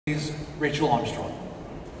Please, Rachel Armstrong.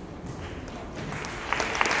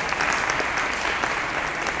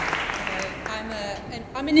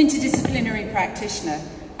 I'm an interdisciplinary practitioner,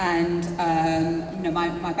 and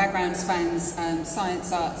my background spans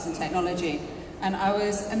science, arts and technology. And I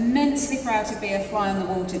was immensely proud to be a fly on the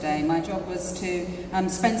wall today. My job was to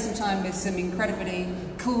spend some time with some incredibly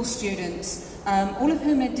cool students, all of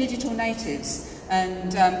whom are digital natives.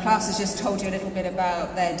 And class has just told you a little bit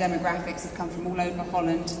about their demographics. Have come from all over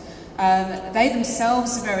Holland. They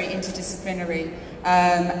themselves are very interdisciplinary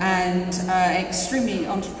and extremely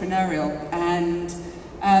entrepreneurial. And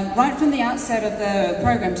right from the outset of the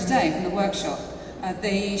program today, from the workshop,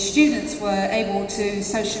 the students were able to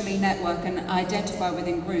socially network and identify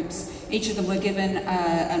within groups. Each of them were given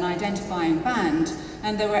an identifying band,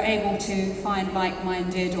 and they were able to find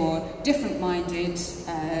like-minded or different-minded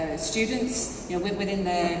students, within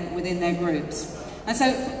their groups. And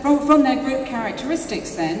so, from their group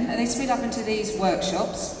characteristics, then they split up into these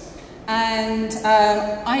workshops. And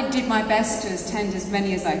I did my best to attend as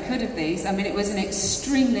many as I could of these. I mean, it was an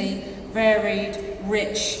extremely varied,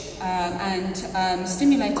 rich, and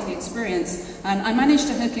stimulating experience. And I managed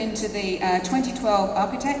to hook into the 2012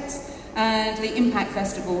 Architects and the Impact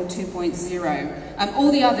Festival 2.0.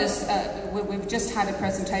 All the others, we've just had a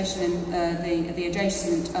presentation in the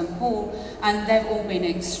adjacent hall, and they've all been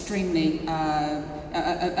extremely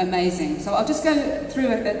amazing. So I'll just go through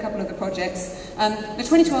a couple of the projects. The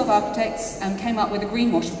 2012 Architects came up with a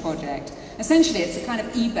greenwash project. Essentially, it's a kind of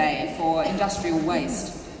eBay for industrial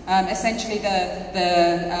waste. Essentially,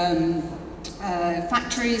 the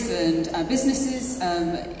factories and businesses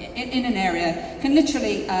in an area can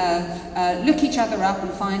literally look each other up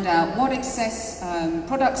and find out what excess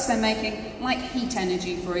products they're making, like heat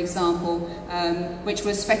energy, for example, which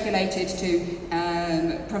was speculated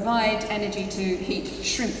to provide energy to heat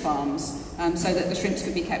shrimp farms, so that the shrimps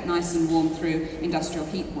could be kept nice and warm through industrial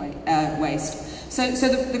heat waste. So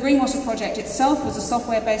the Greenwater project itself was a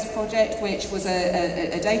software-based project, which was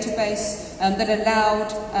a database that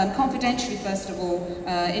allowed, confidentially first of all,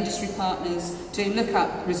 industry partners to look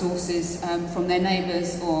up resources from their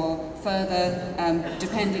neighbours or further,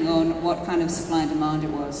 depending on what kind of supply and demand it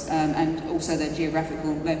was, and also the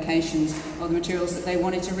geographical locations of the materials that they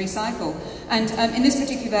wanted to recycle. And in this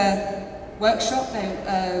particular workshop,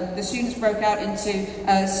 the students broke out into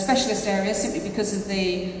specialist areas simply because of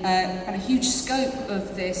the kind of huge scope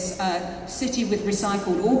of this city with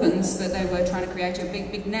recycled organs that they were trying to create a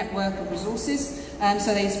big network of resources.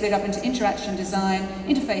 So they split up into interaction design,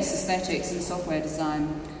 interface aesthetics and software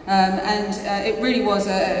design. It really was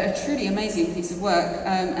a truly amazing piece of work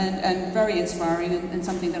and very inspiring and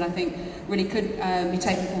something that I think really could be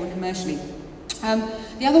taken forward commercially.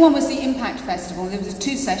 The other one was the Impact Festival. There was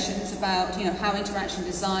 2 sessions about how interaction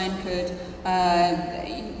design could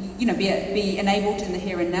be enabled in the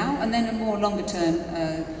here and now, and then a more longer term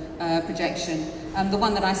projection. The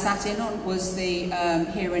one that I sat in on was the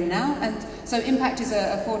here and now, and so Impact is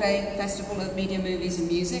a 4-day festival of media, movies and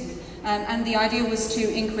music, and the idea was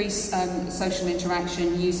to increase social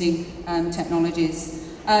interaction using technologies.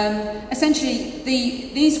 Essentially,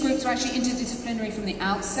 these groups were actually interdisciplinary from the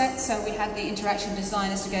outset, so we had the interaction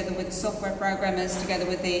designers together with the software programmers, together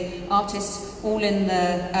with the artists, all in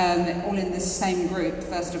the same group,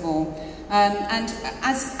 first of all. And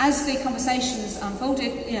as the conversations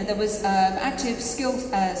unfolded, there was active skill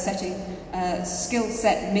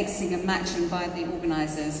set mixing and matching by the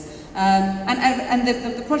organisers. And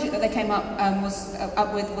the project that they came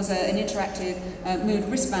up with was an interactive mood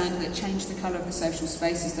wristband that changed the colour of the social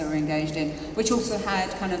spaces they were engaged in, which also had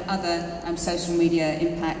kind of other social media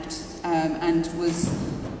impact and was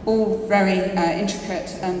all very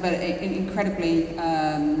intricate but incredibly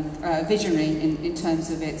visionary in terms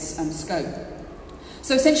of its scope.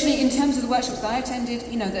 So essentially, in terms of the workshops that I attended,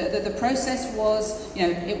 the process was,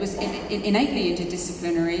 it was innately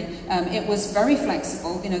interdisciplinary. It was very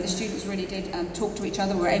flexible. The students really did talk to each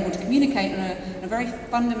other, were able to communicate on a very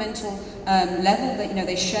fundamental level. That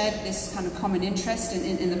they shared this kind of common interest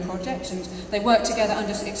in the project, and they worked together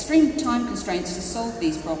under extreme time constraints to solve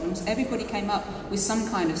these problems. Everybody came up with some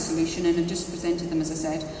kind of solution and have just presented them, as I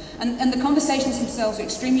said. And the conversations themselves were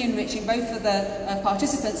extremely enriching, both for the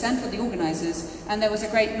participants and for the organisers. And there there was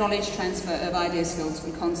a great knowledge transfer of idea, skills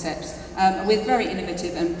and concepts with very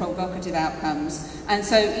innovative and provocative outcomes. And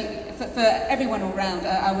so for everyone all round,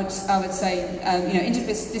 I would say,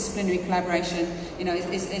 interdisciplinary collaboration,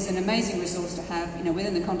 is an amazing resource to have,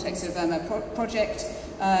 within the context of a project,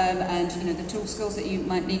 and the tool skills that you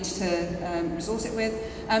might need to resource it with,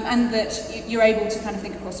 and that you're able to kind of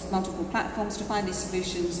think across multiple platforms to find these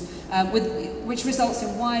solutions, which results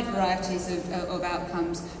in wide varieties of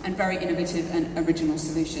outcomes and very innovative and original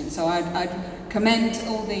solutions. So I'd commend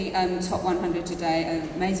all the top 100 today,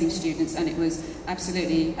 amazing students, and it was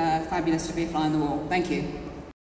absolutely fabulous to be a fly on the wall. Thank you.